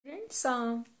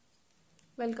friends,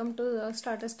 welcome to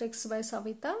Statistics by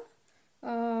Savita.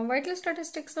 Vital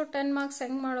Statistics 10 marks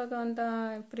ಹೆಂಗ್ ಮಾಡೋದು ಅಂತ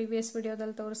previous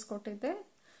videoದಲ್ಲಿ ತೋರಿಸ್ಕೊಟ್ಟಿದ್ದೆ.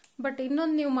 ಬಟ್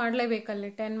ಇನ್ನೊಂದು ನೀವು ಮಾಡಲೇಬೇಕಲ್ಲಿ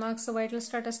 10 marks Vital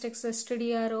Statistics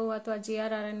STDR ಅಥವಾ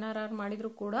GRR NRR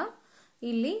ಮಾಡಿದ್ರು ಕೂಡ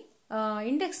ಇಲ್ಲಿ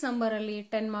ಇಂಡೆಕ್ಸ್ ನಂಬರ್ ಅಲ್ಲಿ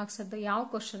 10 marks ಅದು ಯಾವ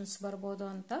ಕ್ವೆಶ್ಚನ್ಸ್ ಬರಬಹುದು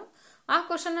ಅಂತ ಆ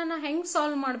ಕ್ವೆಶ್ಚನ್ ಅನ್ನು ಹೆಂಗ್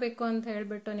ಸಾಲ್ವ್ ಮಾಡಬೇಕು ಅಂತ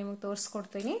ಹೇಳಿಬಿಟ್ಟು ನಿಮಗೆ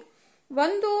ತೋರಿಸ್ಕೊಡ್ತೀನಿ.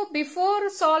 ಒಂದು ಬಿಫೋರ್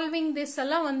ಸಾಲ್ವಿಂಗ್ ದಿಸ್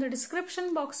ಅಲ್ಲ ಒಂದು ಡಿಸ್ಕ್ರಿಪ್ಷನ್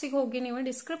ಬಾಕ್ಸಿಗೆ ಹೋಗಿ ನೀವು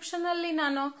ಡಿಸ್ಕ್ರಿಪ್ಷನ್ ಅಲ್ಲಿ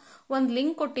ನಾನು ಒಂದು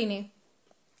ಲಿಂಕ್ ಕೊಟ್ಟಿನಿ.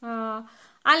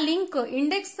 ಆ ಲಿಂಕ್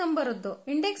ಇಂಡೆಕ್ಸ್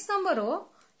ನಂಬರು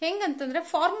ಹೆಂಗಂತಂದ್ರೆ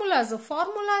ಫಾರ್ಮುಲಾಸ್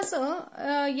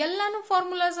ಎಲ್ಲಾನು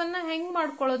ಫಾರ್ಮುಲಾಸ್ ಅನ್ನ ಹೆಂಗ್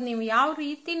ಮಾಡ್ಕೊಳ್ಳೋದು, ನೀವು ಯಾವ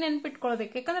ರೀತಿ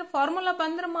ನೆನ್ಪಿಟ್ಕೊಳ್ಳೋದಕ್ಕೆ, ಯಾಕಂದ್ರೆ ಫಾರ್ಮುಲಾ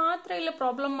ಬಂದ್ರೆ ಮಾತ್ರ ಇಲ್ಲ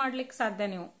ಪ್ರಾಬ್ಲಮ್ ಮಾಡ್ಲಿಕ್ಕೆ ಸಾಧ್ಯ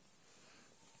ನೀವು.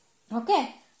 ಓಕೆ,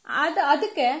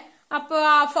 ಅದಕ್ಕೆ ಆ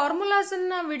ಫಾರ್ಮುಲಾಸ್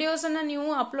ಅನ್ನ ವಿಡಿಯೋಸ್ ಅನ್ನ ನೀವು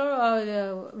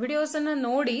ವಿಡಿಯೋಸ್ ಅನ್ನ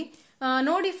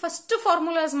ನೋಡಿ ಫಸ್ಟ್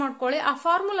ಫಾರ್ಮುಲಾಸ್ ಮಾಡ್ಕೊಳ್ಳಿ. ಆ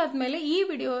ಫಾರ್ಮುಲಾದ ಮೇಲೆ ಈ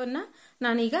ವಿಡಿಯೋನ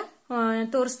ನಾನೀಗ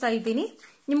ತೋರಿಸ್ತಾ ಇದ್ದೀನಿ.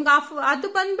 ನಿಮ್ಗೆ ಅದು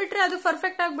ಬಂದ್ಬಿಟ್ರೆ, ಅದು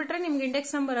ಪರ್ಫೆಕ್ಟ್ ಆಗ್ಬಿಟ್ರೆ ನಿಮ್ಗೆ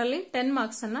ಇಂಡೆಕ್ಸ್ ನಂಬರ್ ಅಲ್ಲಿ 10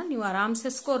 ಮಾರ್ಕ್ಸ್ ಅನ್ನ ನೀವು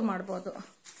ಆರಾಮ್ಸೆ ಸ್ಕೋರ್ ಮಾಡಬಹುದು.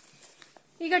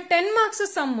 ಈಗ 10 ಮಾರ್ಕ್ಸ್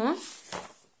ಸಮ್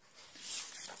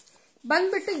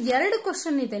ಬಂದ್ಬಿಟ್ಟು 2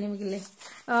 ಕ್ವಶನ್ ಇದೆ ನಿಮಗಿಲ್ಲಿ.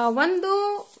 ಒಂದು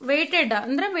weighted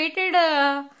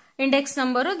index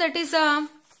number, that is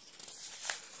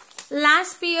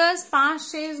last pears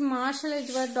ಪಾಸ್ಟೇಜ್ marshal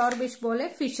ಎಜ್ವರ್ತ್ ಡಾರ್ಬಿಶ್ Bole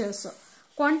Fisher's.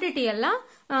 Quantity ಅಲ್ಲ,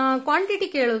 ಕ್ವಾಂಟಿಟಿ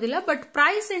ಕೇಳೋದಿಲ್ಲ, ಬಟ್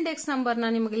ಪ್ರೈಸ್ ಇಂಡೆಕ್ಸ್ ನಂಬರ್ ನ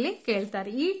ನಿಮಗೆ ಇಲ್ಲಿ ಕೇಳ್ತಾರೆ.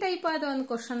 ಈ ಟೈಪ್ ಆದ ಒಂದು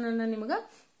ಕ್ವಶನ್ ಅನ್ನ ನಿಮಗೆ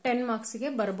 10 ಮಾರ್ಕ್ಸ್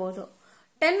ಗೆ ಬರಬಹುದು.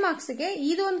 10 ಮಾರ್ಕ್ಸ್ ಗೆ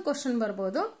ಇದು ಒಂದು ಕ್ವಶನ್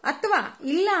ಬರಬಹುದು, ಅಥವಾ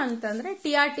ಇಲ್ಲ ಅಂತಂದ್ರೆ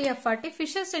TRT-FRT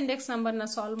ಫಿಶರ್ಸ್ ಇಂಡೆಕ್ಸ್ ನಂಬರ್ ನ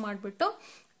ಸಾಲ್ವ್ ಮಾಡಿಬಿಟ್ಟು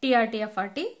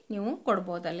TRT-FRT ನೀವು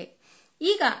ಕೊಡಬಹುದಲ್ಲಿ.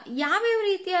 ಈಗ ಯಾವ್ಯಾವ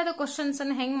ರೀತಿಯಾದ ಕ್ವಶನ್ಸ್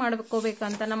ಅನ್ನು ಹೆಂಗ್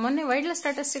ಮಾಡ್ಕೋಬೇಕಂತ ನಮ್ಮನ್ನೇ ವೈಡಲ್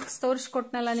ಸ್ಟಾಟಿಸ್ಟಿಕ್ಸ್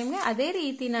ತೋರಿಸ್ಕೊಟ್ನಲ್ಲ ನಿಮ್ಗೆ, ಅದೇ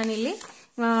ರೀತಿ ನಾನಿಲ್ಲಿ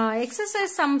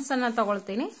ಎಕ್ಸರ್ಸೈಸ್ ಸಮ್ಸ್ ಅನ್ನ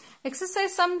ತಗೊಳ್ತೀನಿ.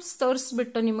 ಎಕ್ಸರ್ಸೈಸ್ ಸಮ್ಸ್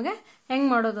ತೋರಿಸ್ಬಿಟ್ಟು ನಿಮಗೆ ಹೆಂಗ್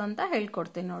ಮಾಡೋದು ಅಂತ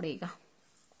ಹೇಳ್ಕೊಡ್ತೀನಿ ನೋಡಿ. ಈಗ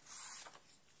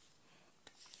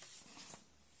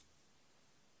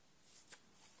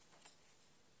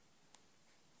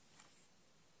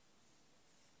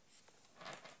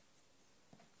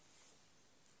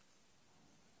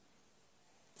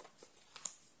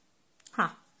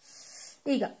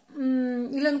ಈಗ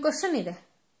ಇಲ್ಲೊಂದು ಕ್ವಶನ್ ಇದೆ,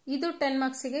 ಇದು 10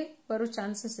 ಮಾರ್ಕ್ಸ್ಗೆ ಬರೋ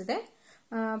ಚಾನ್ಸಸ್ ಇದೆ.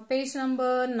 ಪೇಜ್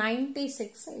ನಂಬರ್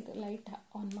 96, ಇದು ಲೈಟ್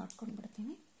ಆನ್ ಮಾಡ್ಕೊಂಡು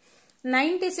ಬಿಡ್ತೀನಿ.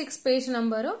 96 page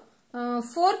number,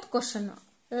 4th question.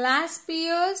 Last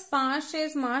pears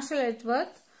ಪಾಸ್ಟೇಜ್ marshal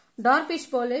ಎಜ್ವರ್ತ್ ಡಾರ್ಬಿಶ್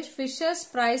ಬೋಲಿಶ್ Fisher's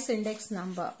price index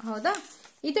number. ಹೌದಾ,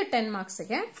 ಇದು 10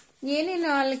 ಮಾರ್ಕ್ಸ್ಗೆ ಏನೇನು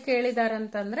ಅಲ್ಲಿ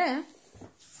ಕೇಳಿದಾರಂತಂದ್ರೆ,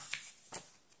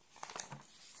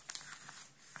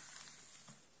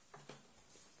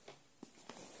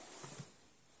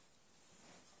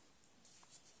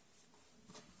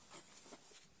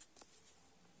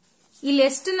 ಇಲ್ಲಿ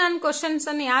ಎಷ್ಟು ನಾನು ಕ್ವಶನ್ಸ್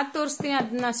ಅನ್ನು ಯಾಕೆ ತೋರಿಸ್ತೀನಿ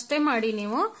ಅದನ್ನ ಅಷ್ಟೇ ಮಾಡಿ.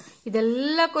 ನೀವು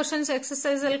ಇದೆಲ್ಲ ಕ್ವಶನ್ಸ್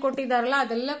ಎಕ್ಸರ್ಸೈಸ್ ಅಲ್ಲಿ ಕೊಟ್ಟಿದಾರಲ್ಲ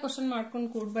ಅದೆಲ್ಲ ಕ್ವಶನ್ ಮಾಡ್ಕೊಂಡು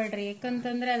ಕೂಡ್ಬೇಡ್ರಿ,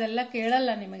 ಯಾಕಂತಂದ್ರೆ ಅದೆಲ್ಲ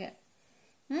ಕೇಳಲ್ಲ ನಿಮಗೆ.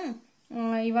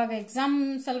 ಇವಾಗ ಎಕ್ಸಾಮ್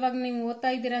ಸಲುವಾಗಿ ನೀವು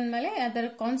ಓದ್ತಾ ಇದ್ದೀರ ಅಂದ್ಮೇಲೆ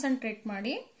ಅದರ ಕಾನ್ಸಂಟ್ರೇಟ್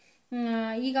ಮಾಡಿ.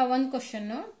 ಈಗ ಒಂದು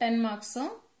question 10 marks,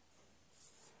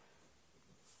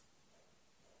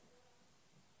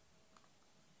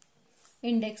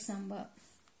 index number.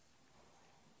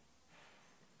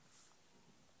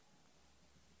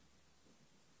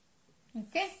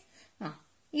 Okay,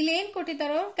 ಇಲ್ಲಿ ಏನ್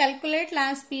ಕೊಟ್ಟಿದ್ದಾರೋ, ಕ್ಯಾಲ್ಕುಲೇಟ್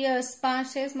ಲಾಸ್ಟ್ ಪಿಯರ್ಸ್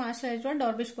ಪಾಸ್ಟೇಜ್ ಮಾರ್ಷಲ್ ಎಜ್ವರ್ತ್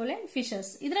ಡಾರ್ಬಿಶ್ ಬೋಲೆ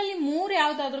ಫಿಶರ್ಸ್. ಇದರಲ್ಲಿ 3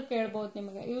 ಯಾವ್ದಾದ್ರು ಕೇಳಬಹುದು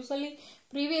ನಿಮಗೆ. ಯೂಸಲಿ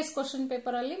ಪ್ರೀವಿಯಸ್ ಕ್ವಶನ್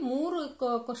ಪೇಪರ್ ಅಲ್ಲಿ 3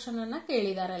 ಕ್ವಶನ್ ಅನ್ನ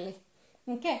ಕೇಳಿದಾರೆ ಅಲ್ಲಿ.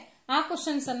 ಓಕೆ, ಆ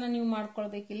ಕ್ವಶನ್ಸ್ ಅನ್ನ ನೀವು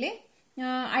ಮಾಡ್ಕೊಳ್ಬೇಕು. ಇಲ್ಲಿ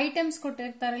ಐಟಮ್ಸ್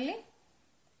ಕೊಟ್ಟಿರ್ತಾರಲ್ಲಿ.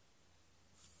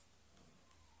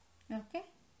 ಓಕೆ,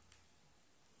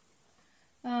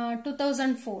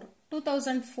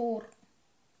 2004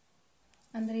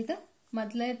 ಅಂದ್ರೆ ಇದು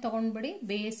ಮೊದಲೇ ತಗೊಂಡ್ಬಿಡಿ,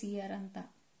 ಬೇಸ್ ಇಯರ್ ಅಂತ.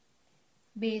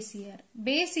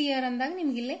 ಬೇಸ್ ಇಯರ್ ಅಂದಾಗ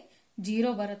ನಿಮ್ಗೆ ಇಲ್ಲಿ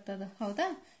 0 ಬರುತ್ತದ. ಹೌದಾ,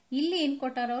 ಇಲ್ಲಿ ಏನ್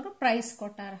ಕೊಟ್ಟಾರ ಅವರು, ಪ್ರೈಸ್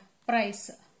ಕೊಟ್ಟಾರ, price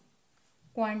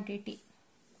quantity.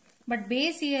 But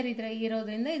base year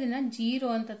ಇರೋದ್ರಿಂದ ಇದನ್ನ 0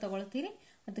 ಅಂತ ತಗೊಳ್ತೀರಿ.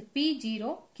 ಅದು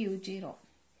P0 Q0.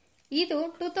 ಇದು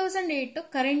 2008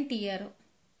 ಕರೆಂಟ್ ಇಯರ್.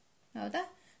 ಹೌದಾ,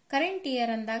 ಕರೆಂಟ್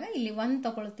ಇಯರ್ ಅಂದಾಗ ಇಲ್ಲಿ 1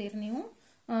 ತಗೊಳ್ತೀರಿ ನೀವು.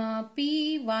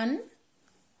 P1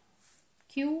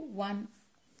 Q1.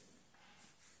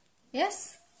 S,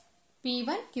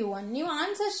 P1 Q1. ನೀವು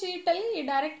ಆನ್ಸರ್ ಶೀಟ್ ಅಲ್ಲಿ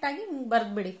ಡೈರೆಕ್ಟ್ ಆಗಿ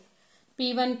ಬರ್ದ್ಬಿಡಿ,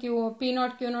 P0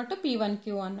 Q0 P1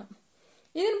 Q1.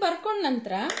 ಇದನ್ನ ಬರ್ಕೊಂಡ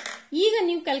ನಂತರ ಈಗ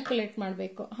ನೀವು ಕ್ಯಾಲ್ಕುಲೇಟ್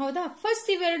ಮಾಡಬೇಕು. ಹೌದಾ, ಫಸ್ಟ್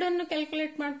ಇವೆರಡನ್ನು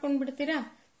ಕ್ಯಾಲ್ಕುಲೇಟ್ ಮಾಡ್ಕೊಂಡ್ ಬಿಡ್ತೀರಾ.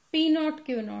 P0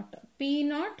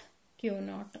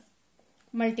 Q0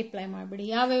 ಮಲ್ಟಿಪ್ಲೈ ಮಾಡಿಬಿಡಿ.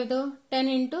 ಯಾವ್ಯಾವುದು, 10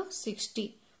 × 60,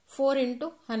 4 ×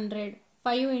 100,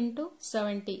 5 ×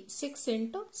 70, 6 ×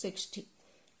 60.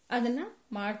 ಅದನ್ನ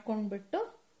ಮಾಡ್ಕೊಂಡ್ಬಿಟ್ಟು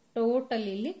ಟೋಟಲ್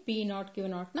ಇಲ್ಲಿ P0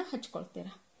 Q0 ನ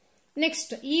ಹಚ್ಕೊಳ್ತೀರಾ.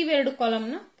 ನೆಕ್ಸ್ಟ್ ಇವೆರಡು ಕಾಲಮ್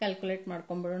ನ calculate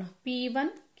ಮಾಡ್ಕೊಂಡ್ಬಿಡೋಣ. P1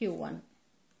 Q1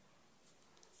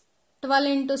 12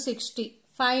 into 60,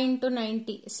 5 into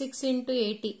 90, 6 into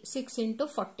 80, 6 into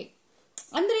 40.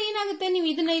 ಅಂದ್ರೆ ಏನಾಗುತ್ತೆ, ನೀವು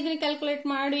ಇದನ್ನ ಕ್ಯಾಲ್ಕುಲೇಟ್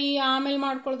ಮಾಡಿ ಆಮೇಲೆ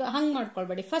ಮಾಡ್ಕೊಳ್ಳೋದು ಹಂಗೆ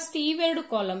ಮಾಡ್ಕೊಳ್ಬೇಡಿ. ಫಸ್ಟ್ ಇವೆರಡು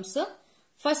ಕಾಲಮ್ಸ್,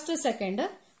 ಫಸ್ಟ್ ಸೆಕೆಂಡ್,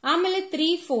 ಆಮೇಲೆ 3,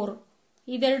 4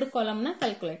 ಇದೆರಡು ಕಾಲಮ್ನ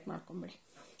ಕ್ಯಾಲ್ಕುಲೇಟ್ ಮಾಡ್ಕೊಂಬಿಡಿ.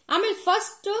 ಆಮೇಲೆ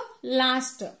first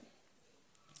last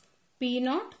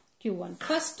P0 Q1,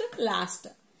 first last.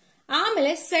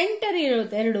 ಆಮೇಲೆ ಸೆಂಟರ್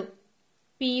ಇರೋದು ಎರಡು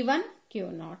P1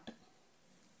 Q0,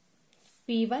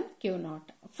 P1 Q0.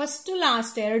 First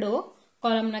last ಎರಡು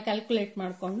ಕಾಲಮ್ನ ಕ್ಯಾಲ್ಕುಲೇಟ್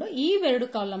ಮಾಡಿಕೊಂಡು ಇವೆರಡು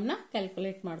ಕಾಲಮ್ನ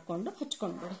ಕ್ಯಾಲ್ಕುಲೇಟ್ ಮಾಡಿಕೊಂಡು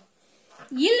ಹಚ್ಕೊಂಡ್ಬಿಡಿ.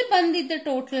 ಇಲ್ಲಿ ಬಂದಿದ್ದ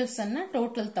ಟೋಟಲ್ಸ್ ಅನ್ನ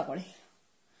ಟೋಟಲ್ ತಗೊಳ್ಳಿ.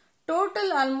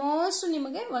 ಟೋಟಲ್ ಆಲ್ಮೋಸ್ಟ್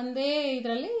ನಿಮಗೆ ಒಂದೇ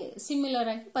ಇದರಲ್ಲಿ ಸಿಮಿಲರ್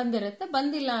ಆಗಿ ಬಂದಿರುತ್ತೆ.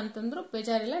 ಬಂದಿಲ್ಲ ಅಂತಂದ್ರೂ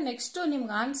ಬೇಜಾರಿಲ್ಲ, ನೆಕ್ಸ್ಟ್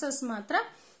ನಿಮ್ಗೆ ಆನ್ಸರ್ಸ್ ಮಾತ್ರ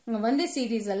ಒಂದೇ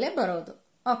ಸೀರೀಸ್ ಅಲ್ಲೇ ಬರೋದು.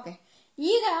 ಓಕೆ,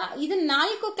 ಈಗ ಇದನ್ನ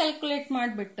 4 ಕ್ಯಾಲ್ಕುಲೇಟ್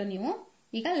ಮಾಡಿಬಿಟ್ಟು ನೀವು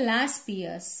ಈಗ last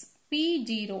pears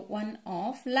P01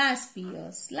 of last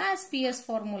P's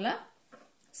formula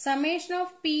summation of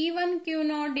P1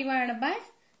 Q0 divided by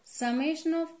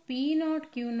summation of P0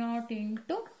 Q0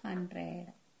 into 100.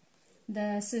 The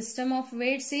system of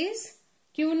weights is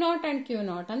Q0 and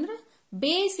Q0 ಅಂದ್ರೆ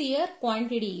base year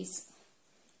quantities.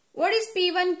 What is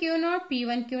P1 Q0?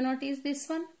 P1 Q0 is this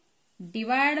one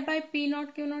divided by P0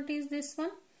 Q0 is this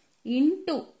one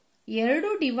into ಎರಡು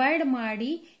divide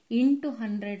ಮಾಡಿ into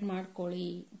 100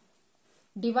 ಮಾಡ್ಕೊಳ್ಳಿ.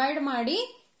 Divide ಮಾಡಿ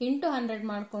into 100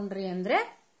 ಮಾಡ್ಕೊಂಡ್ರಿ ಅಂದ್ರೆ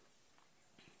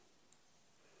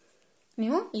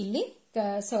ನೀವು ಇಲ್ಲಿ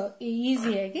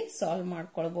ಈಸಿಯಾಗಿ ಸಾಲ್ವ್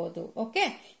ಮಾಡ್ಕೊಳ್ಬಹುದು. ಓಕೆ,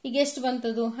 ಈಗ ಎಷ್ಟು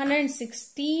ಬಂತದು?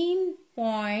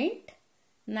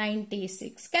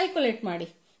 116.96. ಕ್ಯಾಲ್ಕುಲೇಟ್ ಮಾಡಿ.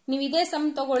 ನೀವು ಇದೇ ಸಮ್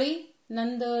ತಗೊಳ್ಳಿ.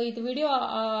 ನಂದು ಇದು ವಿಡಿಯೋ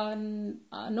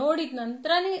ನೋಡಿದ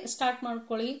ನಂತರನೇ ಸ್ಟಾರ್ಟ್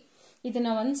ಮಾಡ್ಕೊಳ್ಳಿ. ಇದನ್ನ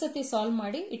ಒಂದ್ಸತಿ ಸಾಲ್ವ್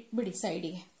ಮಾಡಿ ಇಟ್ಬಿಡಿ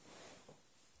ಸೈಡಿಗೆ.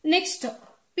 Next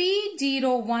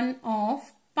P01 of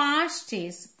past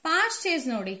chase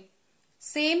ನೋಡಿ,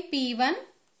 same P1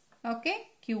 okay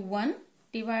Q1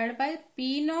 divide by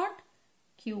P0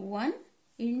 Q1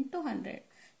 into 100.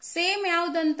 Same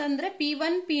ಯಾವ್ದಂತಂದ್ರೆ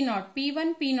P1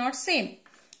 P0 same.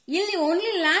 ಇಲ್ಲಿ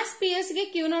ಓನ್ಲಿ ಲಾಸ್ಟ್ ಪಿಯರ್ಸ್ಗೆ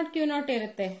Q0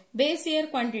 ಇರುತ್ತೆ, base year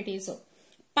quantities.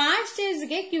 Past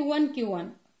ಚೇಸ್ಗೆ Q1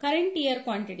 current year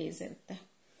quantities ಇರುತ್ತೆ.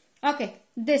 Okay,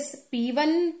 this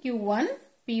P1 Q1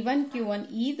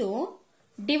 ಇದು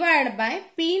divide by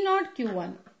P0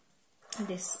 Q1,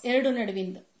 this ಎರಡು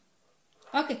ನಡುವಿಂದು.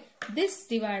 Okay, this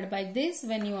divided by this,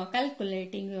 when you are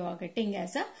calculating, you are getting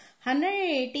as a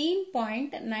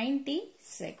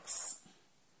 118.96.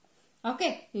 Okay,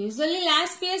 usually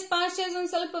last pears past chase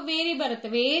ಒಂದ್ ಸ್ವಲ್ಪ very ಬರುತ್ತೆ.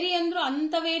 Very ಅಂದ್ರೂ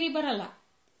ಅಂತ very ಬರಲ್ಲ,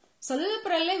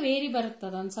 ಸ್ವಲ್ಪರಲ್ಲೇ very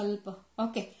ಬರುತ್ತದ ಒಂದ್ ಸ್ವಲ್ಪ.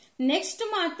 ಓಕೆ, ನೆಕ್ಸ್ಟ್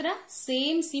ಮಾತ್ರ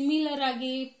ಸೇಮ್ ಸಿಮಿಲರ್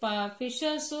ಆಗಿ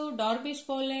ಫಿಶರ್ಸ್, ಡಾರ್ಬಿಶ್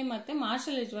ಪೋಲೆ ಮತ್ತೆ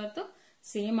ಮಾರ್ಷಲ್ ಎಜ್ವರ್ತ್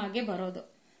ಸೇಮ್ ಆಗೇ ಬರೋದು.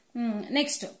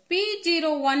 Next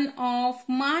P01 of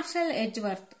marshal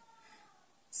ಎಜ್ವರ್ತ್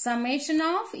summation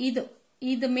of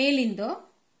ಇದು ಮೇಲಿಂದು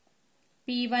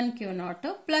P1 Q0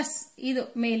 ಪ್ಲಸ್ ಇದು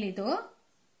ಮೇಲಿದು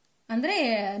ಅಂದ್ರೆ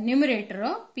numerator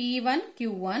P1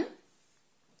 Q1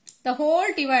 the whole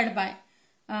divide by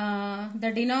the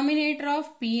denominator of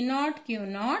P0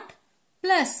 Q0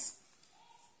 plus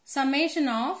summation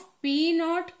of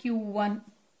P0 Q1,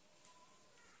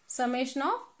 summation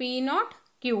of P0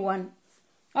 Q1,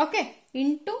 okay,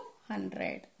 into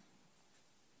 100.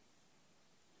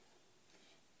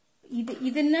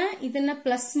 ಇದನ್ನ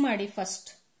plus ಮಾಡಿ, first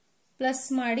plus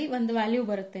ಮಾಡಿ ಒಂದು value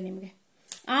ಬರುತ್ತೆ ನಿಮಗೆ.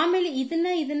 ಆಮೇಲೆ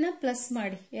ಇದನ್ನ ಪ್ಲಸ್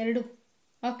ಮಾಡಿ ಎರಡು.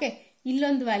 ಓಕೆ,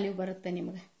 ಇಲ್ಲೊಂದು ವ್ಯಾಲ್ಯೂ ಬರುತ್ತೆ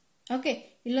ನಿಮಗೆ. ಓಕೆ,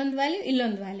 ಇಲ್ಲೊಂದು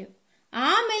ವ್ಯಾಲ್ಯೂ.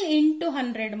 ಆಮೇಲೆ ಇಂಟು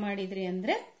 100 ಮಾಡಿದ್ರಿ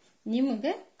ಅಂದ್ರೆ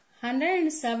ನಿಮಗೆ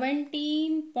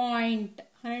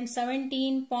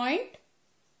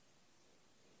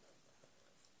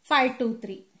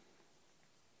 117.523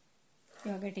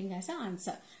 you are getting as an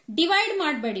answer. Divide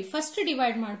ಮಾಡಬೇಡಿ, ಫಸ್ಟ್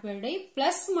ಡಿವೈಡ್ ಮಾಡಬೇಡಿ,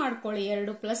 ಪ್ಲಸ್ ಮಾಡ್ಕೊಳ್ಳಿ.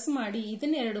 ಎರಡು ಪ್ಲಸ್ ಮಾಡಿ,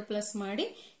 ಇದನ್ನ ಎರಡು ಪ್ಲಸ್ ಮಾಡಿ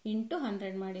ಇಂಟು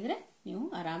 100 ಮಾಡಿದ್ರೆ ನೀವು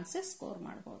ಆರಾಮ್ಸೆ ಸ್ಕೋರ್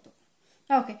ಮಾಡಬಹುದು.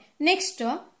 Okay, next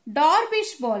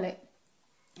ಡಾರ್ಬಿಶ್ Bole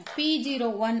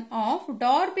P01 of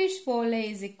ಡಾರ್ಬಿಶ್ Bole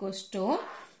is equals to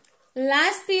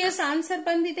last pears answer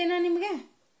ಬಂದಿದೆನಾ ನಿಮಗೆ?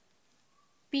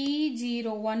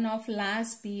 P01 of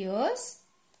last pears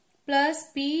plus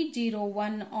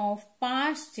P01 of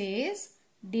past chase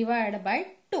divide by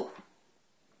 2.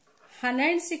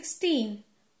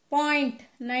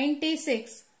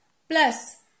 116.96 plus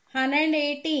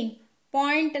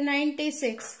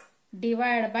 118.96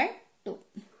 divided by 2.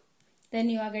 Then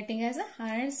you are getting as a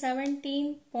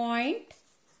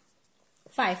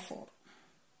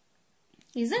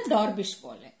 117.54 is a Dorbish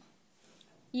bole.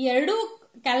 ಈ ಎರಡು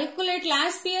calculate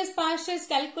last pears past chase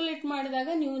calculate ಮಾಡಿದಾಗ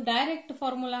ನೀವು direct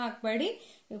formula ಹಾಕಬೇಡಿ,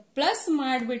 plus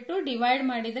ಮಾಡಿಬಿಟ್ಟು divide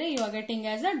ಮಾಡಿದ್ರೆ you are getting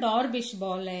as a ಡಾರ್ಬಿಶ್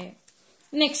Bole.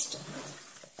 Next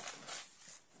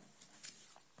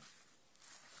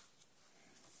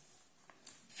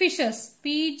fishes,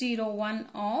 P01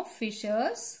 of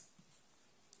fishes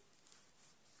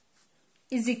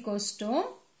is equals to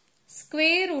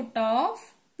square root of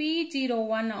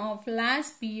P01 of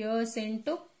last years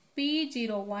into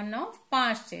P01 of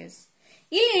past years.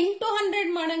 ಇಲ್ಲಿ into 100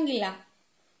 ಮಾಡಂಗಿಲ್ಲ,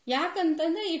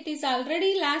 ಯಾಕಂತಂದ್ರೆ it is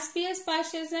already last years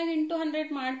past years ನಾಗ into 100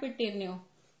 ಮಾಡ್ಬಿಟ್ಟಿರಿ ನೀವು.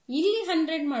 ಇಲ್ಲಿ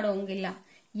 100 ಮಾಡೋಂಗಿಲ್ಲ.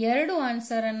 ಎರಡು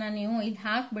answer ಅನ್ನ ನೀವು ಇಲ್ಲಿ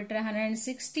ಹಾಕ್ಬಿಟ್ರೆ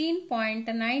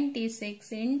 116.96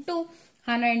 ಇಂಟು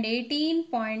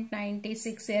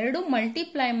 118.96 ಎರಡು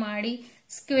ಮಲ್ಟಿಪ್ಲೈ ಮಾಡಿ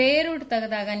ಸ್ಕ್ವೇರ್ ರೂಟ್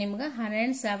ತೆಗೆದಾಗ ನಿಮ್ಗೆ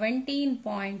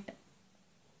 117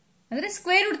 ಅಂದ್ರೆ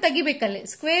ಸ್ಕ್ವೇರ್ ರೂಟ್ ತೆಗಿಬೇಕಲ್ಲಿ.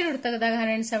 ಸ್ಕ್ವೇರ್ ರೂಟ್ ತೆಗೆದಾಗ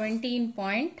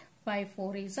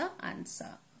 117.54 is the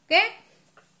answer. ಓಕೆ,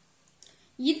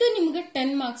 ಇದು ನಿಮ್ಗೆ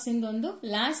 10 marks ಇಂದೊಂದು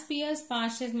last years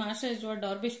past years masters word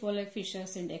ಡಾರ್ಬಿಶ್ ಬೋಲೆ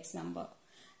Fisher's index number.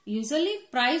 Usually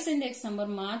price index number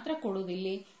ಮಾತ್ರ ಕೊಡುವುದಿಲ್ಲ.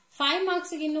 5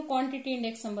 ಮಾರ್ಕ್ಸ್ ಇನ್ನು ಕ್ವಾಂಟಿಟಿ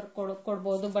ಇಂಡೆಕ್ಸ್ ನಂಬರ್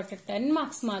ಕೊಡಬಹುದು, ಬಟ್ 10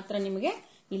 ಮಾರ್ಕ್ಸ್ ಮಾತ್ರ ನಿಮಗೆ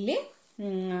ಇಲ್ಲಿ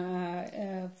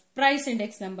ಪ್ರೈಸ್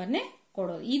ಇಂಡೆಕ್ಸ್ ನಂಬರ್ನೇ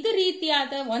ಕೊಡೋದು. ಇದು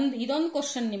ರೀತಿಯಾದ ಇದೊಂದು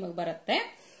ಕ್ವಶನ್ ನಿಮಗೆ ಬರುತ್ತೆ.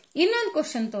 ಇನ್ನೊಂದು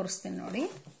ಕ್ವಶನ್ ತೋರಿಸ್ತೇನೆ ನೋಡಿ.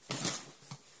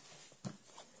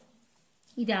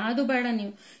 ಇದ್ಯಾವುದು ಬೇಡ,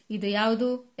 ನೀವು ಇದು ಯಾವುದು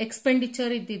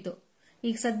ಎಕ್ಸ್ಪೆಂಡಿಚರ್ ಇದ್ದಿದ್ದು.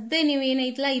 ಈಗ ಸದ್ಯ ನೀವು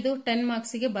ಏನೈತಲ್ಲ ಇದು 10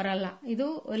 ಮಾರ್ಕ್ಸ್ಗೆ ಬರಲ್ಲ, ಇದು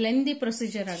ಲೆಂದಿ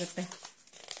ಪ್ರೊಸೀಜರ್ ಆಗುತ್ತೆ.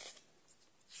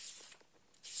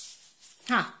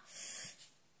 ಹಾ,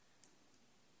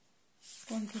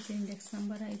 ಕ್ವಾಂಟಿಟಿ ಇಂಡೆಕ್ಸ್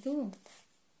ನಂಬರ್ ಆಯ್ತು.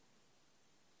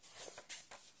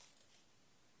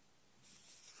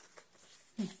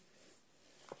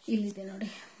 ಇಲ್ಲಿದೆ ನೋಡಿ,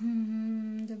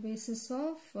 the basis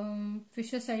of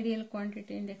fishes ideal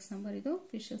quantity index number. ಇದು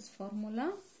ಫಿಶಸ್ ಫಾರ್ಮುಲಾ,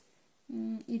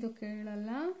 ಇದು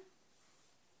ಕೇಳಲ್ಲ.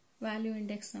 ವ್ಯಾಲ್ಯೂ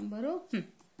ಇಂಡೆಕ್ಸ್ ನಂಬರು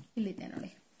ಇಲ್ಲಿದೆ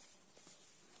ನೋಡಿ,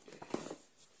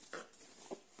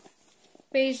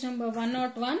 page number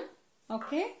 101.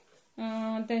 Okay,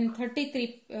 then 33,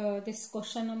 this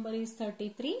question number is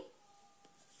 33.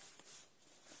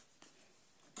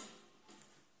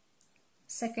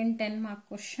 Second 10 mark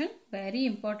question, very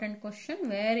important question,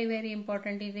 very very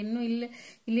important. ಇದು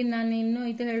ಇಲ್ಲಿ ನಾನು ಇನ್ನು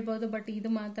ಇದು ಹೇಳ್ಬೋದು, ಬಟ್ ಇದು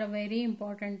ಮಾತ್ರ ವೆರಿ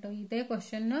ಇಂಪಾರ್ಟೆಂಟ್. ಇದೇ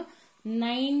ಕ್ವಶನ್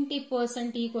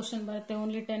 90% ಈ ಕ್ವಶನ್ ಬರುತ್ತೆ,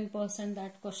 ಓನ್ಲಿ 10%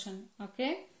 ದಟ್ ಕ್ವಶನ್. ಓಕೆ,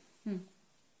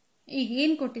 ಈಗ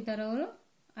ಏನ್ ಕೊಟ್ಟಿದ್ದಾರೆ ಅವರು?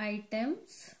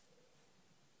 ಐಟಮ್ಸ್.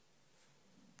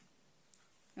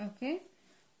 ಓಕೆ,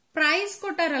 ಪ್ರೈಸ್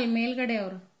ಕೊಟ್ಟಾರಲ್ಲ ಮೇಲ್ಗಡೆ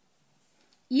ಅವರು,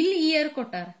 ಇಲ್ಲಿ ಇಯರ್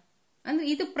ಕೊಟ್ಟಾರ. ಅಂದ್ರೆ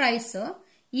ಇದು ಪ್ರೈಸ್,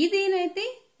 ಇದೇನೈತಿ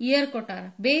ಇಯರ್ ಕೊಟ್ಟಾರ,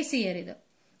 ಬೇಸ್ ಇಯರ್.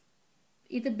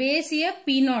 ಇದು base year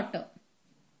P0,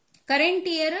 current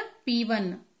year P1.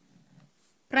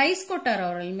 Price ಕೊಟ್ಟಾರ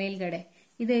ಅವರಲ್ಲಿ ಮೇಲ್ಗಡೆ.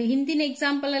 ಇದು ಹಿಂದಿನ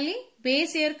ಎಕ್ಸಾಂಪಲ್ ಅಲ್ಲಿ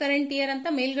ಬೇಸ್ ಇಯರ್ ಕರೆಂಟ್ ಇಯರ್ ಅಂತ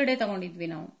ಮೇಲ್ಗಡೆ ತಗೊಂಡಿದ್ವಿ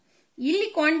ನಾವು. ಇಲ್ಲಿ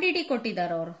ಕ್ವಾಂಟಿಟಿ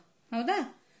ಕೊಟ್ಟಿದ್ದಾರೆ ಅವರು, ಹೌದಾ?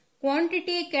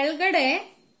 ಕ್ವಾಂಟಿಟಿ ಕೆಳಗಡೆ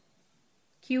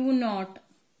Q0,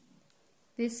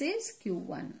 this is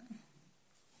Q1.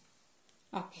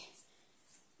 Okay,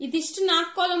 ಇದಿಷ್ಟು 4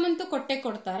 ಕಾಲಮ್ ಅಂತೂ ಕೊಟ್ಟೆ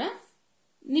ಕೊಡ್ತಾರ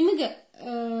ನಿಮಗೆ.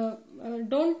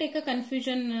 Don't take a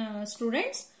confusion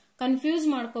students, confuse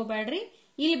ಮಾಡ್ಕೋಬೇಡ್ರಿ.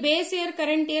 ಇಲ್ಲಿ ಬೇಸ್ ಇಯರ್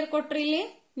ಕರೆಂಟ್ ಇಯರ್ ಕೊಟ್ರಿ, ಇಲ್ಲಿ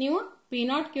ನೀವು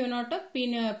P0 Q0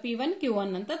 P1 Q1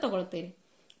 ಅಂತ ತಗೊಳ್ತೀರಿ.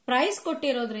 ಪ್ರೈಸ್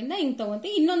ಕೊಟ್ಟಿರೋದ್ರಿಂದ ಹಿಂಗ್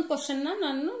ತಗೊಂತೀವಿ. ಇನ್ನೊಂದು ಕ್ವಶನ್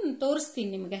ನಾನು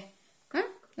ತೋರಿಸ್ತೀನಿ ನಿಮಗೆ.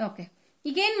 ಓಕೆ,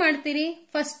 ಈಗ ಏನ್ ಮಾಡ್ತೀರಿ?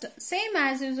 ಫಸ್ಟ್ ಸೇಮ್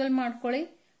ಆಸ್ ಯೂಸಲ್ ಮಾಡ್ಕೊಳ್ಳಿ.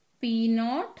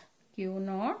 P0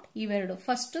 Q0 ಇವೆರಡು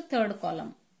first third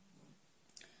column,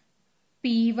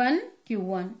 P1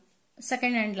 Q1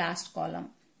 second and last column.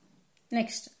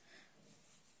 Next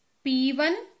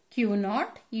P1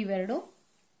 Q0 ಇವೆರಡು,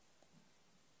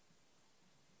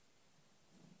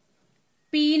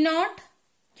 P0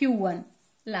 Q1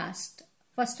 last,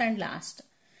 first and last.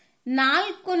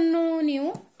 4 ನೀವು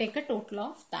take a total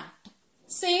of that.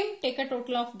 Same take a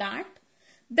total of that.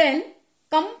 Then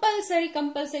compulsory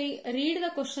read the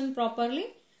question properly.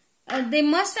 They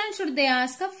must and should they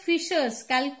ask a fishers,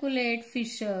 calculate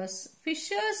fishers.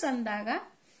 Fishers andaga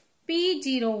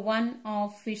P01 of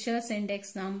fishers index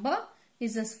number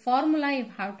is a formula. You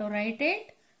have to write it.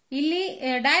 Illi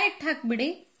direct hakbidi,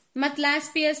 mat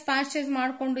last year's past years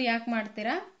ಮಾಡ್ಕೊಂಡು ಯಾಕೆ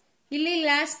ಮಾಡ್ತೀರಾ? ಇಲ್ಲಿ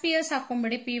last year's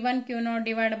ಹಾಕೊಂಡ್ಬಿಡಿ. P1 Q0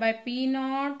 divided by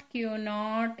P0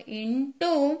 Q0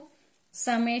 into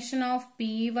summation of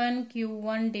P1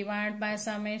 Q1 divided by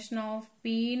summation of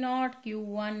P0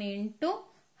 Q1 into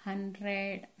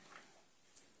 100.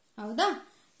 ಹೌದಾ?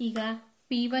 ಈಗ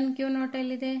P1 Q0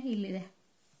 ಎಲ್ಲಿದೆ? ಇಲ್ಲಿದೆ.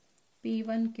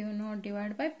 P1 Q0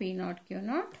 divided by P0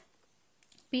 Q0,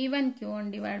 P1 Q1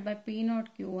 divided by P0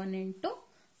 Q1 into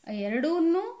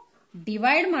ಎರಡೂನು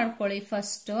divide ಮಾಡ್ಕೊಳ್ಳಿ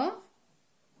first.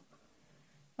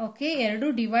 Okay, ಎರಡು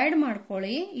divide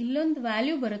ಮಾಡ್ಕೊಳ್ಳಿ. ಇಲ್ಲೊಂದು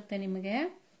value ಬರುತ್ತೆ ನಿಮಗೆ,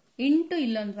 ಇಂಟು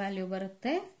ಇಲ್ಲೊಂದು ವ್ಯಾಲ್ಯೂ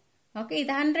ಬರುತ್ತೆ. ಓಕೆ,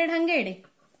 ಇದು 100 ಹಂಗೆ ಇಡಿ.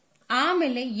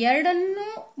 ಆಮೇಲೆ ಎರಡನ್ನು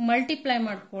ಮಲ್ಟಿಪ್ಲೈ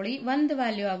ಮಾಡ್ಕೊಳ್ಳಿ, ಒಂದು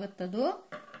ವ್ಯಾಲ್ಯೂ ಆಗುತ್ತದು.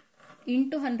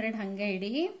 ಇಂಟು 100 ಹಂಗೆ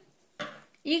ಇಡಿ.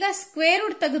 ಈಗ ಸ್ಕ್ವೇರ್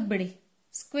ರೂಟ್ ತೆಗೆದ್ಬಿಡಿ.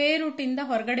 ಸ್ಕ್ವೇರ್ ರೂಟ್ ಇಂದ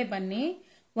ಹೊರಗಡೆ ಬನ್ನಿ,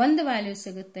 ಒಂದು ವ್ಯಾಲ್ಯೂ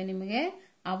ಸಿಗುತ್ತೆ ನಿಮಗೆ.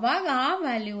 ಅವಾಗ ಆ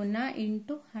ವ್ಯಾಲ್ಯೂನ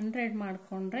ಇಂಟು 100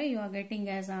 ಮಾಡ್ಕೊಂಡ್ರೆ you are getting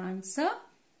as answer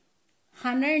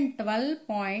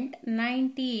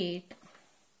 112.98.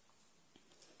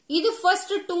 ಇದು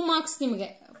ಫಸ್ಟ್ 2 ಮಾರ್ಕ್ಸ್ ನಿಮಗೆ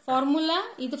ಫಾರ್ಮುಲಾ.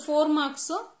 ಇದು 4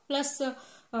 ಮಾರ್ಕ್ಸ್ ಪ್ಲಸ್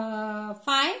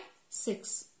 5,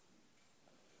 6.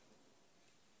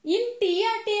 ಇನ್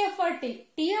TRT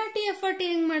FRT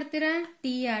ಹೆಂಗ್ ಮಾಡ್ತೀರಾ?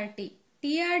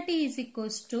 TRT is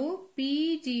equals to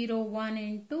P01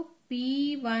 into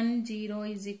P10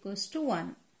 is equals to 1.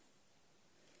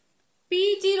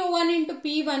 P01 into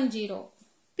P10.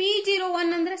 P01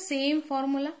 ಅಂದ್ರೆ same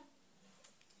formula,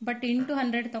 but into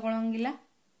 100 ತಗೊಳಂಗಿಲ್ಲ.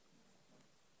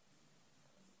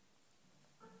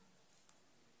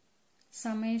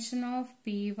 Summation of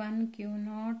P1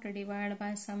 Q0 divided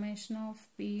by summation of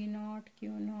P0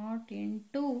 Q0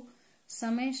 into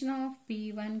summation of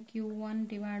P1 Q1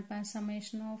 divided by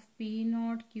summation of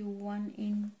P0 Q1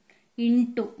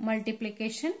 into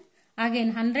multiplication. Again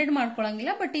 100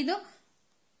 ಮಾಡ್ಕೊಳಂಗಿಲ್ಲ, but ಇದು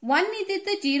 1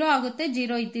 ಇದ್ದಿದ್ದು 0 ಆಗುತ್ತೆ,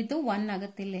 0 ಇದ್ದಿದ್ದು 1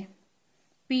 ಆಗುತ್ತೆ. ಇಲ್ಲಿ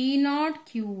P0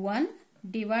 Q1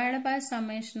 divided by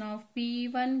summation of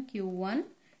P1 Q1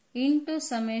 into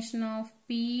summation of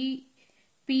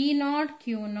P0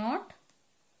 Q0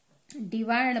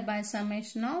 divided by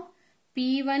summation of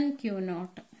P1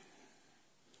 Q0.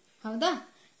 ಹೌದಾ?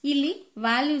 ಇಲ್ಲಿ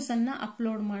values ಅನ್ನ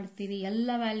upload ಮಾಡ್ತೀರಿ, ಎಲ್ಲ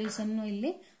ವ್ಯಾಲ್ಯೂಸ್ ಅನ್ನು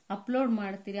ಇಲ್ಲಿ ಅಪ್ಲೋಡ್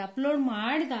ಮಾಡ್ತೀರಿ. ಅಪ್ಲೋಡ್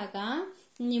ಮಾಡಿದಾಗ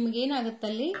ನಿಮ್ಗೇನಾಗುತ್ತೆ,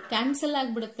 ಅಲ್ಲಿ ಕ್ಯಾನ್ಸಲ್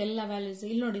ಆಗ್ಬಿಡುತ್ತೆ ಎಲ್ಲ ವ್ಯಾಲ್ಯೂಸ್.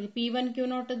 ಇಲ್ಲಿ ನೋಡಿ, P1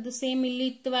 Q0 ಸೇಮ್ ಇಲ್ಲಿ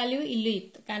ಇತ್ತು ವ್ಯಾಲ್ಯೂ, ಇಲ್ಲಿ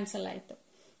ಇತ್ತು, ಕ್ಯಾನ್ಸಲ್ ಆಯ್ತು.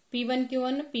 P1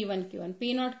 Q1 P1 Q1,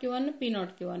 P0 Q1 P0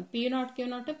 Q1, P0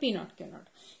 Q0 P0 Q0.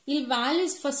 ಇಲ್ಲಿ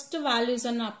ವ್ಯಾಲ್ಯೂಸ್ ಫಸ್ಟ್ ವ್ಯಾಲ್ಯೂಸ್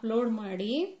ಅನ್ನು ಅಪ್ಲೋಡ್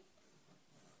ಮಾಡಿ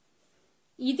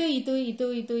ಇದು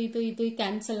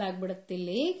ಕ್ಯಾನ್ಸಲ್ ಆಗ್ಬಿಡುತ್ತೆ.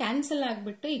 ಇಲ್ಲಿ ಕ್ಯಾನ್ಸಲ್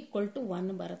ಆಗ್ಬಿಟ್ಟು ಈಕ್ವಲ್ ಟು 1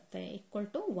 ಬರುತ್ತೆ, equal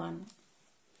to 1.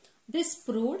 This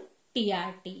proved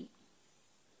TRT.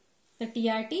 The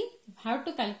TRT you have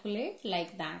to calculate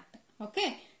like that. Okay,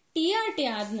 TRT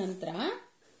ಆದ ನಂತರ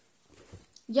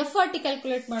FRT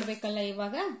ಕ್ಯಾಲ್ಕುಲೇಟ್ ಮಾಡಬೇಕಲ್ಲ.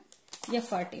 ಇವಾಗ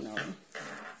FRT ನೋಡಿ,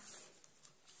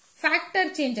 ಫ್ಯಾಕ್ಟರ್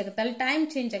ಚೇಂಜ್ ಆಗುತ್ತೆ, ಅಲ್ಲಿ ಟೈಮ್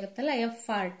ಚೇಂಜ್ ಆಗುತ್ತಲ್ಲ.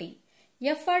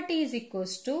 FRT is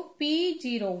equals to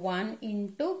P01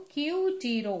 into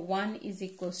Q01 is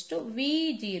equals to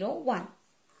V01.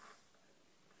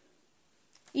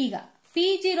 ಈಗ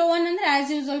P01 ಅಂದ್ರೆ as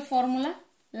usual formula,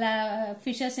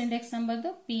 Fisher's index ನಂಬರ್ದು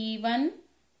P1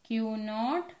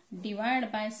 Q0 divided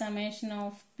by summation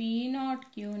of P0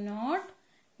 Q0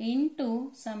 into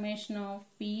summation of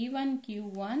P1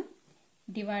 Q1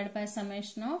 divided by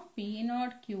summation of P0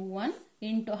 Q1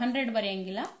 into 100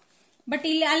 ಬರೆಯಂಗಿಲ್ಲ, but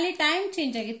ಇಲ್ಲಿ ಅಲ್ಲಿ time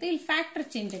change ಆಗಿತ್ತು, ಇಲ್ಲಿ factor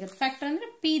change ಆಗುತ್ತೆ. Factor ಅಂದ್ರೆ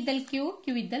P ಇದ್ದಲ್ಲಿ Q, Q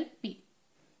ಇದ್ದಲ್ಲಿ P.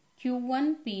 Q1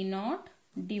 P0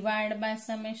 divided by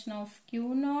summation of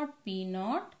Q0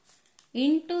 P0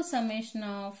 into summation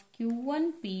of Q1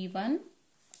 P1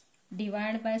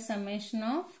 divided by summation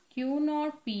of Q0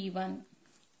 P1.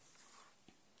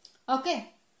 Okay,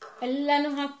 ಎಲ್ಲಾನು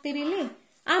ಹಾಕ್ತೀರಿ ಇಲ್ಲಿ.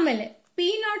 ಆಮೇಲೆ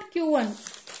P0 Q1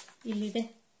 ಇಲ್ಲಿದೆ,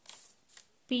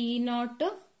 P0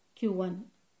 Q1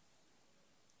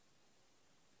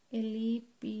 ಇಲ್ಲಿ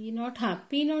P0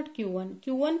 Q1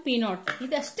 P0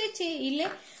 ಇದಷ್ಟೇ ಇಲ್ಲೇ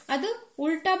ಅದು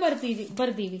ಉಲ್ಟಾ ಬರ್ದೀವಿ.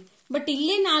 ಬಟ್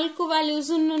ಇಲ್ಲಿ 4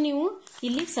 ವ್ಯಾಲ್ಯೂಸ್ ನೀವು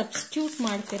ಇಲ್ಲಿ ಸಬ್ಸ್ಟಿಟ್ಯೂಟ್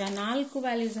ಮಾಡ್ತೀರಾ. 4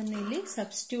 ವ್ಯಾಲ್ಯೂಸ್ ಅನ್ನು ಇಲ್ಲಿ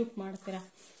ಸಬ್ಸ್ಟಿಟ್ಯೂಟ್ ಮಾಡ್ತೀರಾ.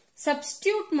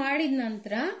 ಸಬ್ಸ್ಟಿಟ್ಯೂಟ್ ಮಾಡಿದ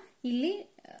ನಂತರ ಇಲ್ಲಿ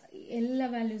ಎಲ್ಲ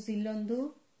ವ್ಯಾಲ್ಯೂಸ್ ಇಲ್ಲೊಂದು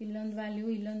ವ್ಯಾಲ್ಯೂ,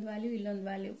 ಇಲ್ಲೊಂದು ವ್ಯಾಲ್ಯೂ, ಇಲ್ಲೊಂದು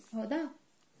ವ್ಯಾಲ್ಯೂ, ಹೌದಾ?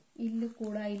 ಇಲ್ಲೂ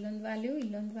ಕೂಡ ಇಲ್ಲೊಂದು ವ್ಯಾಲ್ಯೂ,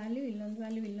 ಇಲ್ಲೊಂದು ವ್ಯಾಲ್ಯೂ, ಇಲ್ಲೊಂದು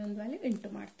ವ್ಯಾಲ್ಯೂ, ಇಲ್ಲೊಂದು ವ್ಯಾಲ್ಯೂ ಇಂಟು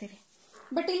ಮಾಡ್ತೀರಿ.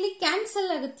 ಬಟ್ ಇಲ್ಲಿ ಕ್ಯಾನ್ಸಲ್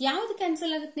ಆಗುತ್ತೆ. ಯಾವ್ದು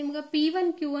ಕ್ಯಾನ್ಸಲ್ ಆಗುತ್ತೆ ನಿಮ್ಗೆ? P1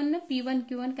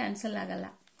 Q1 ಕ್ಯಾನ್ಸಲ್ ಆಗಲ್ಲ.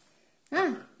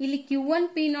 ಇಲ್ಲಿ Q1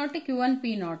 P0 Q1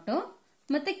 P0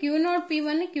 ಮತ್ತೆ Q0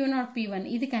 P1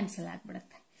 ಇದು ಕ್ಯಾನ್ಸಲ್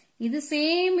ಆಗ್ಬಿಡುತ್ತೆ. ಇದು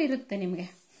ಸೇಮ್ ಇರುತ್ತೆ ನಿಮ್ಗೆ.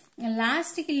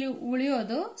 ಲಾಸ್ಟಿಗೆ ಇಲ್ಲಿ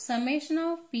ಉಳಿಯೋದು summation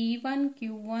of P1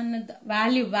 Q1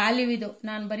 value ಇದು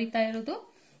ನಾನು ಬರಿತಾ ಇರೋದು,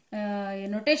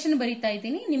 ನೊಟೇಷನ್ ಬರಿತಾ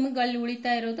ಇದ್ದೀನಿ. ನಿಮಗೆ ಅಲ್ಲಿ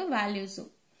ಉಳಿತಾ ಇರೋದು ವ್ಯಾಲ್ಯೂಸ್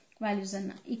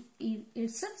ಅನ್ನ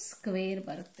ಇಟ್ಸ್ ಸ್ಕ್ವೇರ್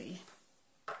ಬರುತ್ತೆ.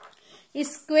 ಈ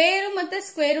ಸ್ಕ್ವೇರ್ ಮತ್ತೆ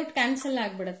ಸ್ಕ್ವೇರ್ ರೂಟ್ ಕ್ಯಾನ್ಸಲ್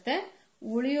ಆಗ್ಬಿಡುತ್ತೆ.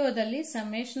 ಉಳಿಯೋದಲ್ಲಿ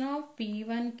summation of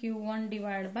P1 Q1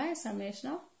 divide by summation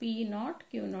of P0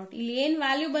 Q0. ಇಲ್ಲಿ ಏನ್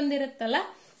ವ್ಯಾಲ್ಯೂ ಬಂದಿರುತ್ತಲ್ಲ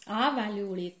ಆ ವ್ಯಾಲ್ಯೂ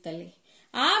ಉಳಿಯುತ್ತಲ್ಲಿ.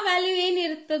 ಆ value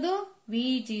ಏನಿರುತ್ತದೋ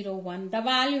V01, the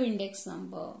value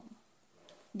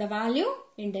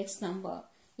index number.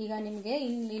 ಈಗ ನಿಮ್ಗೆ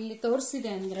ಇಲ್ಲಿ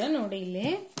ತೋರಿಸಿದೆ ಅಂದ್ರೆ ನೋಡಿ, ಇಲ್ಲಿ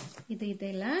ಇದು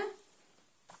ಇದೆಲ್ಲ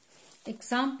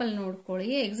ಎಕ್ಸಾಂಪಲ್ ನೋಡ್ಕೊಳ್ಳಿ.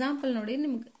 ಎಕ್ಸಾಂಪಲ್ ನೋಡಿ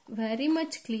ನಿಮ್ಗೆ very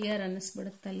much clear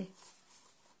ಅನ್ನಿಸ್ಬಿಡುತ್ತಲ್ಲಿ.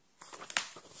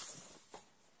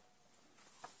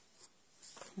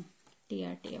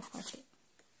 TRT FRT.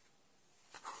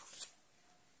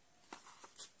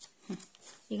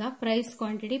 ಈಗ ಪ್ರೈಸ್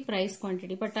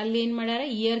ಕ್ವಾಂಟಿಟಿ ಬಟ್ ಅಲ್ಲಿ ಏನ್ ಮಾಡ್ಯಾರ,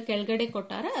 ಇಯರ್ ಕೆಳಗಡೆ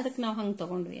ಕೊಟ್ಟಾರ, ಅದಕ್ಕೆ ನಾವು ಹಂಗೆ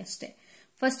ತಗೊಂಡ್ವಿ ಅಷ್ಟೇ.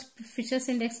 First Fisher's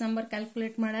index number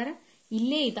calculate ಮಾಡ್ಯಾರ,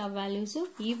 ಇಲ್ಲೇ ಇದಾವೆ ವ್ಯಾಲ್ಯೂಸ್.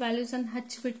 ಈ ವ್ಯಾಲ್ಯೂಸ್ ಅನ್ನು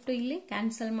ಹಚ್ಚಿಬಿಟ್ಟು ಇಲ್ಲಿ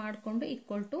ಕ್ಯಾನ್ಸಲ್ ಮಾಡಿಕೊಂಡು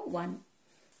ಈಕ್ವಲ್ ಟು 1.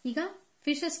 ಈಗ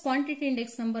ಫಿಶಸ್ ಕ್ವಾಂಟಿಟಿ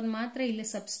ಇಂಡೆಕ್ಸ್ ನಂಬರ್ ಮಾತ್ರ ಇಲ್ಲಿ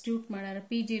ಸಬ್ಸ್ಟಿಟ್ಯೂಟ್ ಮಾಡ್ಯಾರ.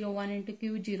 P01 into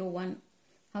Q01.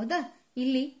 ಹೌದಾ?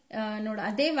 ಇಲ್ಲಿ ನೋಡ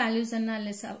ಅದೇ ವ್ಯಾಲ್ಯೂಸ್ ಅನ್ನ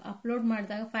ಅಲ್ಲಿ ಅಪ್ಲೋಡ್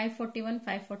ಮಾಡಿದಾಗ 541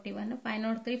 541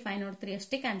 503 503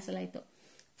 ಅಷ್ಟೇ ಕ್ಯಾನ್ಸಲ್ ಆಯ್ತು.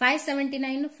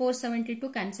 579 472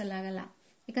 ಕ್ಯಾನ್ಸಲ್ ಆಗಲ್ಲ,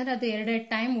 ಯಾಕಂದ್ರೆ ಅದು 2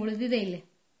 ಟೈಮ್ ಉಳಿದಿದೆ. ಇಲ್ಲಿ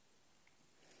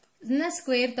ಇದನ್ನ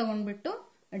ಸ್ಕ್ವೇರ್ ತಗೊಂಡ್ಬಿಟ್ಟು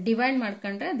ಡಿವೈಡ್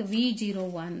ಮಾಡ್ಕೊಂಡ್ರೆ ಅದು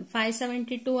V01.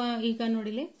 572 ಈಗ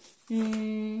ನೋಡಿಲಿ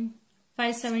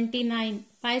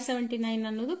 579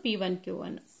 ಅನ್ನೋದು P1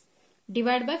 Q1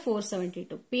 divide by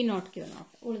 472 P0 Q0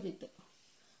 ಉಳಿದಿತ್ತು.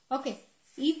 Okay,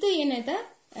 ಇದು ಏನಾಯ್ತಾ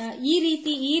ಈ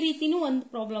ರೀತಿನೂ ಒಂದು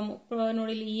ಪ್ರಾಬ್ಲಮ್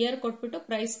ನೋಡಿಲಿ. ಇಯರ್ ಕೊಟ್ಬಿಟ್ಟು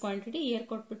ಪ್ರೈಸ್ ಕ್ವಾಂಟಿಟಿ, ಇಯರ್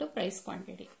ಕೊಟ್ಬಿಟ್ಟು ಪ್ರೈಸ್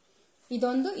ಕ್ವಾಂಟಿಟಿ,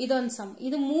 ಇದೊಂದು ಸಮ್.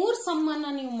 ಇದು 3 ಸಮ್ ಅನ್ನ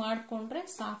ನೀವು ಮಾಡ್ಕೊಂಡ್ರೆ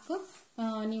ಸಾಕು.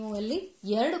 ನೀವು ಅಲ್ಲಿ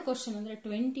 2 ಕ್ವಶನ್ ಅಂದ್ರೆ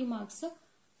 20 ಮಾರ್ಕ್ಸ್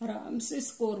ಆರಾಮ್ಸೆ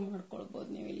ಸ್ಕೋರ್ ಮಾಡ್ಕೊಳ್ಬಹುದು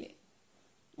ನೀವು ಇಲ್ಲಿ.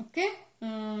 ಓಕೆ,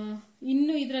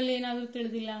 ಇನ್ನು ಇದರಲ್ಲಿ ಏನಾದರೂ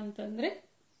ತಿಳಿದಿಲ್ಲ ಅಂತಂದ್ರೆ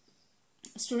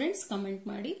ಸ್ಟೂಡೆಂಟ್ಸ್ ಕಮೆಂಟ್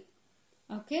ಮಾಡಿ.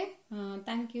 Okay,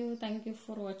 thank you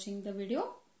for watching the video.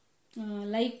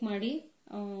 Like ಮಾಡಿ,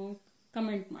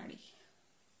 ಕಮೆಂಟ್ ಮಾಡಿ,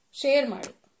 ಶೇರ್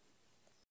ಮಾಡಿ.